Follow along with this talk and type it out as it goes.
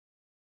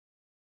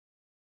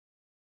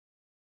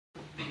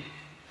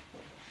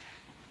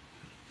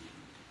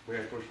May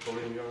I push the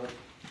podium, Your Honor?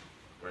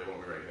 Or you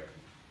want me right here?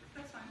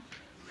 That's fine.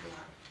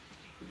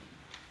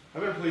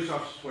 I've been a police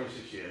officer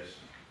 26 years.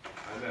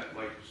 I met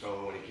Mike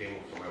Pessoa when he came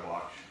for my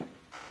watch.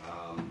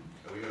 And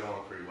we got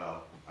on pretty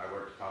well. I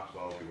worked at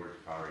Coxwell, he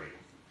worked at Car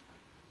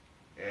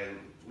 8. And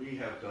we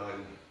have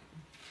done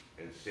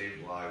and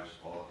saved lives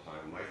all the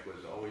time. Mike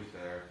was always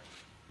there.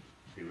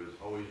 He was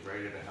always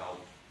ready to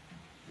help.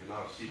 The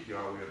amount of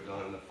CPR we have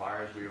done, the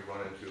fires we have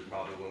run into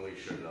probably when we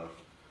shouldn't have,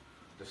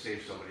 to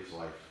save somebody's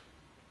life.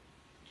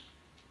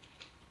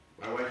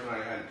 My wife and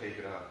I hadn't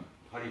taken a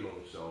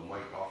honeymoon, so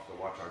Mike offered to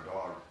watch our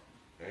dog.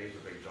 And he's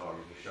a big dog,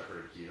 he's a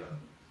Shepherd Akita.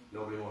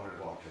 Nobody wanted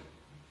to watch him.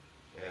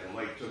 And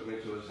Mike took me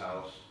to his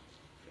house,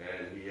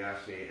 and he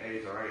asked me, hey,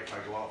 is it all right if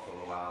I go out for a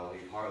little while and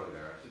leave Harley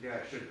there? I said,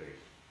 yeah, it should be.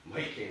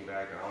 Mike came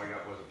back, and all I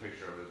got was a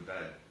picture of his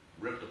bed,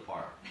 ripped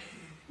apart.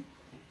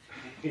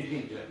 He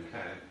didn't get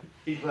mad.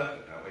 He left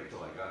it that way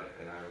till I got it,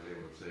 and I was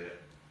able to see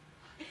it.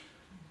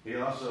 He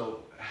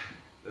also,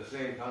 at the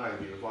same time,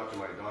 he was watching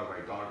my dog.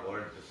 My dog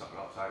alerted to something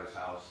outside his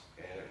house,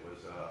 and it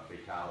was a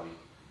fatality.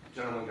 A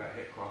gentleman got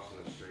hit crossing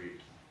the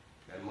street,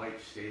 and Mike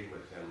stayed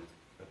with him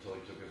until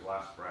he took his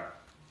last breath.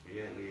 He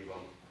didn't leave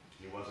him.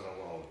 He wasn't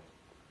alone.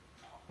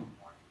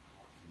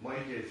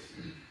 Mike is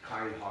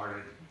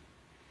kind-hearted.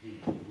 He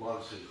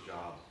loves his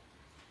job.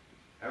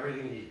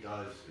 Everything he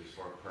does is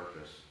for a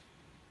purpose.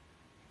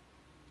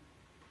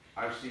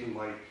 I've seen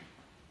Mike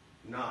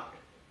not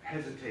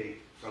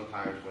hesitate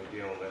sometimes when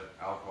dealing with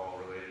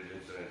alcohol-related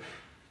incidents.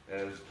 And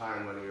there was a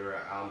time when we were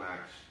at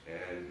Almax,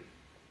 and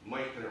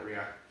Mike didn't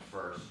react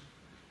first,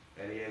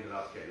 and he ended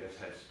up getting his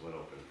head split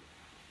open.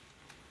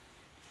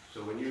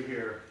 So when you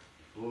hear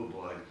blue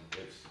blood,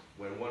 it's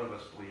when one of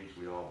us bleeds,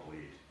 we all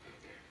bleed.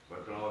 So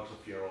I've been all to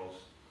funerals.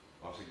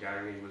 Officer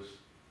Gagny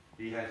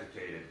he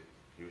hesitated.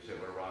 He was hit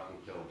with a rock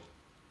and killed.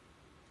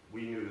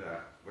 We knew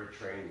that. We're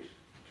trained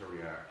to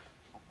react.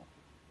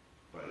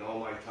 But in all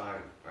my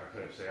time, I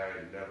couldn't say I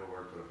had never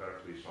worked with a better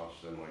police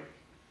officer than Mike.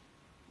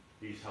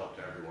 He's helped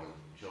everyone,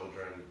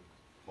 children,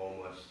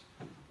 homeless.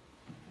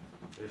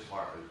 His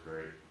heart is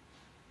great.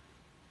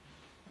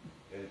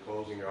 In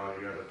closing, Your Honor,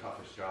 you have the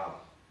toughest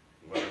job,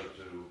 whether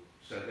to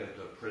send him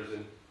to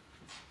prison,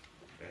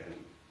 and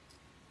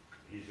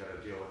he's got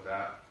to deal with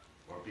that,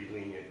 or be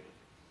lenient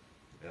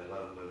and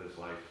let him live his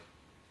life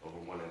over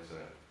one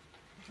incident.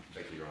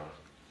 Thank you, Your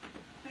Honor.